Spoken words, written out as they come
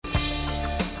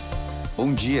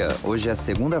Bom dia, hoje é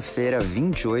segunda-feira,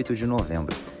 28 de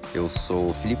novembro. Eu sou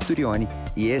o Felipe Turioni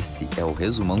e esse é o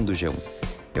Resumão do G1.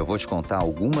 Eu vou te contar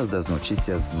algumas das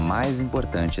notícias mais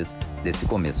importantes desse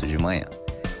começo de manhã.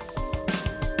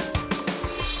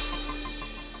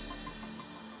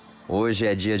 Hoje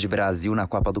é dia de Brasil na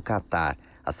Copa do Catar.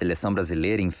 A seleção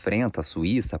brasileira enfrenta a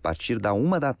Suíça a partir da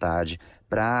 13h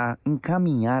para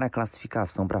encaminhar a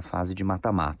classificação para a fase de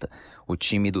mata-mata. O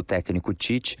time do técnico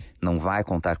Tite não vai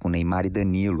contar com Neymar e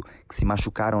Danilo, que se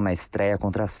machucaram na estreia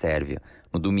contra a Sérvia.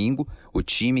 No domingo, o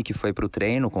time que foi para o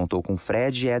treino contou com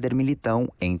Fred e Éder Militão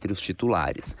entre os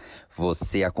titulares.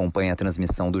 Você acompanha a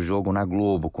transmissão do jogo na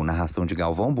Globo, com narração de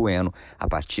Galvão Bueno, a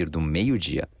partir do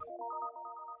meio-dia.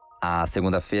 A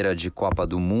segunda-feira de Copa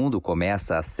do Mundo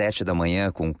começa às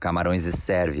 7h com Camarões e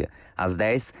Sérvia. Às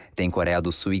 10h tem Coreia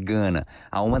do Sul e Gana.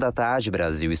 À 13h,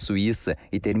 Brasil e Suíça.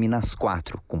 E termina às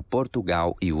 4h com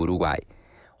Portugal e Uruguai.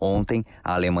 Ontem,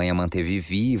 a Alemanha manteve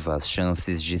viva as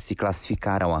chances de se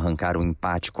classificar ao arrancar o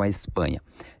empate com a Espanha.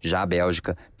 Já a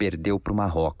Bélgica perdeu para o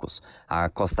Marrocos. A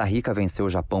Costa Rica venceu o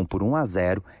Japão por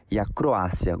 1-0 e a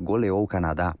Croácia goleou o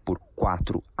Canadá por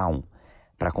 4-1.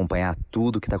 Para acompanhar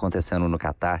tudo o que está acontecendo no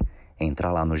Catar,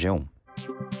 entra lá no G1.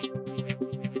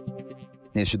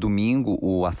 Neste domingo,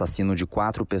 o assassino de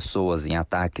 4 pessoas em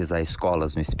ataques a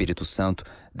escolas no Espírito Santo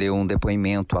deu um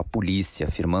depoimento à polícia,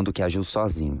 afirmando que agiu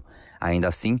sozinho. Ainda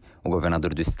assim, o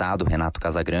governador do estado, Renato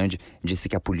Casagrande, disse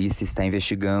que a polícia está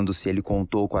investigando se ele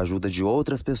contou com a ajuda de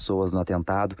outras pessoas no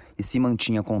atentado e se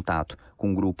mantinha contato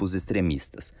com grupos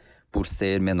extremistas. Por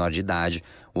ser menor de idade,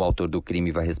 o autor do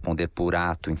crime vai responder por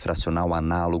ato infracional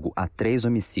análogo a 3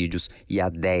 homicídios e a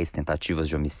 10 tentativas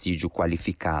de homicídio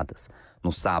qualificadas.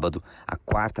 No sábado, a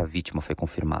 4ª vítima foi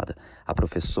confirmada, a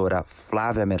professora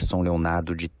Flávia Merson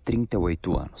Leonardo, de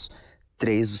 38 anos.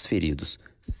 3 dos feridos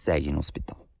seguem no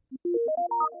hospital.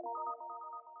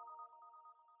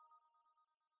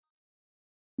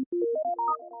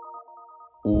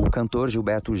 O cantor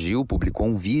Gilberto Gil publicou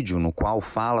um vídeo no qual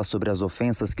fala sobre as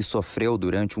ofensas que sofreu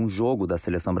durante um jogo da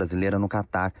seleção brasileira no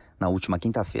Catar na última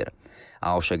quinta-feira.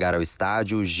 Ao chegar ao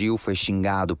estádio, Gil foi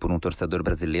xingado por um torcedor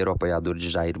brasileiro apoiador de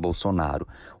Jair Bolsonaro.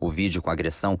 O vídeo com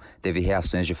agressão teve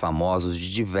reações de famosos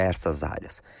de diversas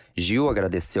áreas. Gil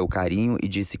agradeceu o carinho e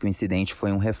disse que o incidente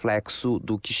foi um reflexo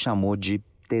do que chamou de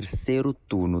terceiro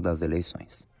turno das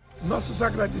eleições. Nossos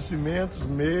agradecimentos,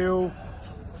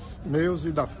 meus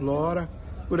e da Flora,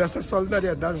 por essa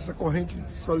solidariedade, essa corrente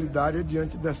solidária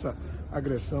diante dessa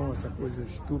agressão, essa coisa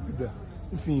estúpida.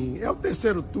 Enfim, é o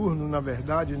terceiro turno, na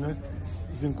verdade, né?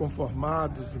 Os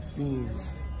inconformados, enfim,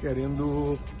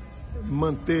 querendo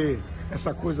manter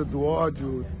essa coisa do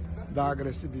ódio, da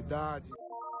agressividade.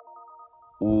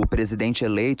 O presidente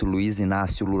eleito, Luiz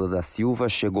Inácio Lula da Silva,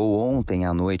 chegou ontem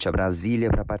à noite a Brasília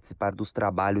para participar dos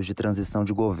trabalhos de transição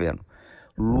de governo.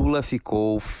 Lula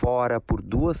ficou fora por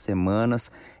 2 semanas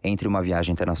entre uma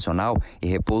viagem internacional e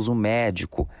repouso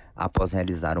médico após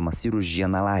realizar uma cirurgia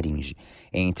na laringe.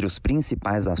 Entre os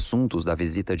principais assuntos da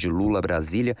visita de Lula a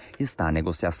Brasília está a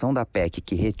negociação da PEC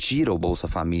que retira o Bolsa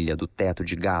Família do teto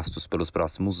de gastos pelos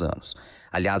próximos anos.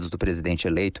 Aliados do presidente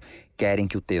eleito querem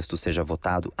que o texto seja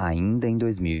votado ainda em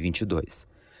 2022.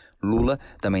 Lula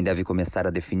também deve começar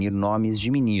a definir nomes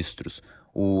de ministros.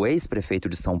 O ex-prefeito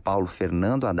de São Paulo,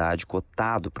 Fernando Haddad,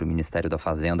 cotado para o Ministério da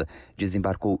Fazenda,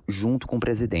 desembarcou junto com o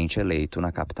presidente eleito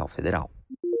na capital federal.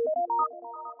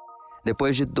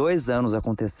 Depois de 2 anos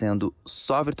acontecendo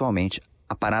só virtualmente,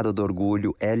 a Parada do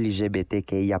Orgulho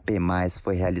LGBTQIAP+,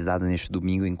 foi realizada neste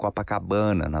domingo em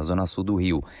Copacabana, na zona sul do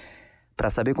Rio. Para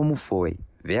saber como foi,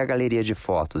 ver a galeria de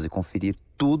fotos e conferir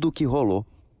tudo o que rolou,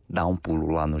 dá um pulo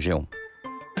lá no G1.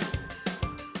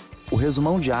 O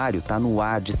Resumão Diário está no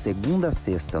ar de segunda a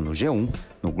sexta no G1,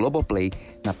 no Globoplay,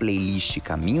 na playlist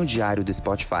Caminho Diário do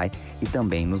Spotify e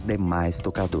também nos demais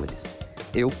tocadores.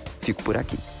 Eu fico por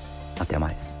aqui. Até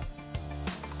mais.